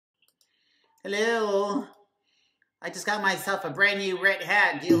Hello. I just got myself a brand new red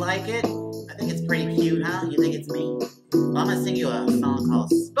hat. Do you like it? I think it's pretty cute, huh? You think it's me? Well, I'm gonna sing you a song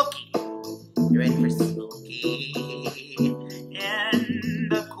called Spooky. You ready for Spooky? In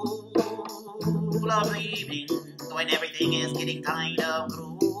the cool of the evening, when everything is getting kind of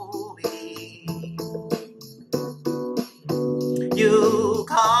groovy, you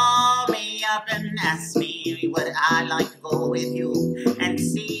call me up and ask me would I like to go with you and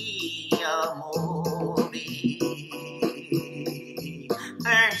see a movie.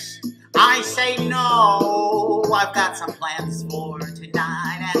 First, I say no, I've got some plans for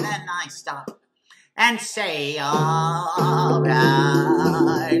tonight, and then I stop and say, alright,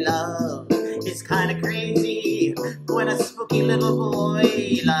 love is kind of crazy when a spooky little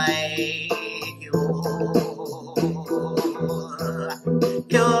boy like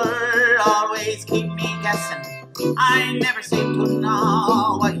you'll always keep me guessing. I never seem to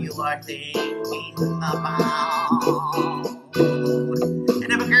know what you are thinking about.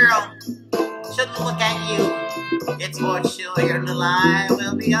 And if a girl should look at you, it's for sure your little eye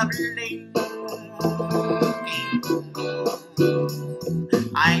will be a blinking.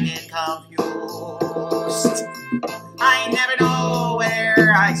 I get confused. I never know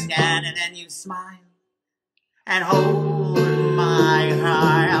where I stand, and then you smile and hold my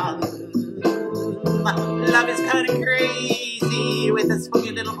hand. Love is kind of crazy with a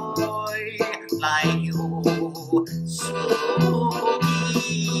spooky little boy like you. Spooky.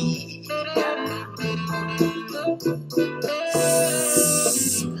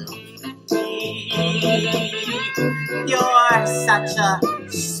 You're such a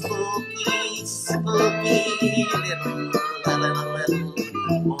spooky, spooky little boy.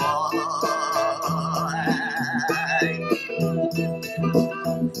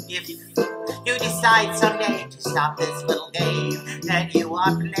 If you decide someday to stop this little game that you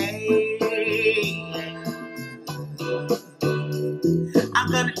are playing,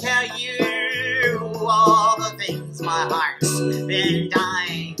 I'm gonna tell you all the things my heart's been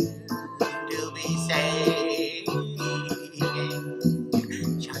dying to be saying.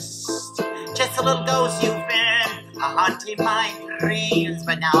 Just a little ghost you've been haunting my dreams,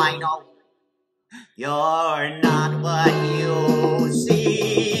 but now I know you're not what you seem.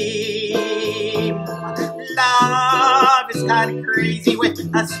 Love is kind of crazy with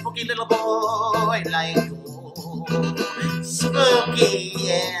a spooky little boy like you. Spooky,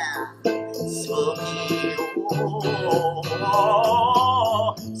 yeah. Spooky,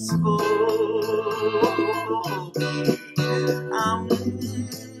 oh, spooky.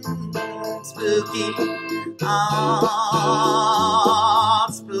 Spooky,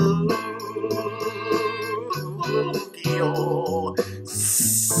 spooky, oh,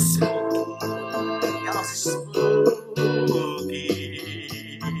 spooky, you're spooky,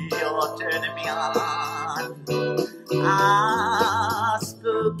 you're turning me on,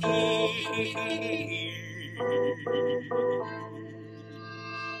 spooky,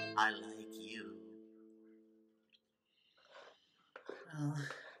 I like you. Well,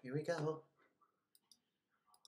 here we go.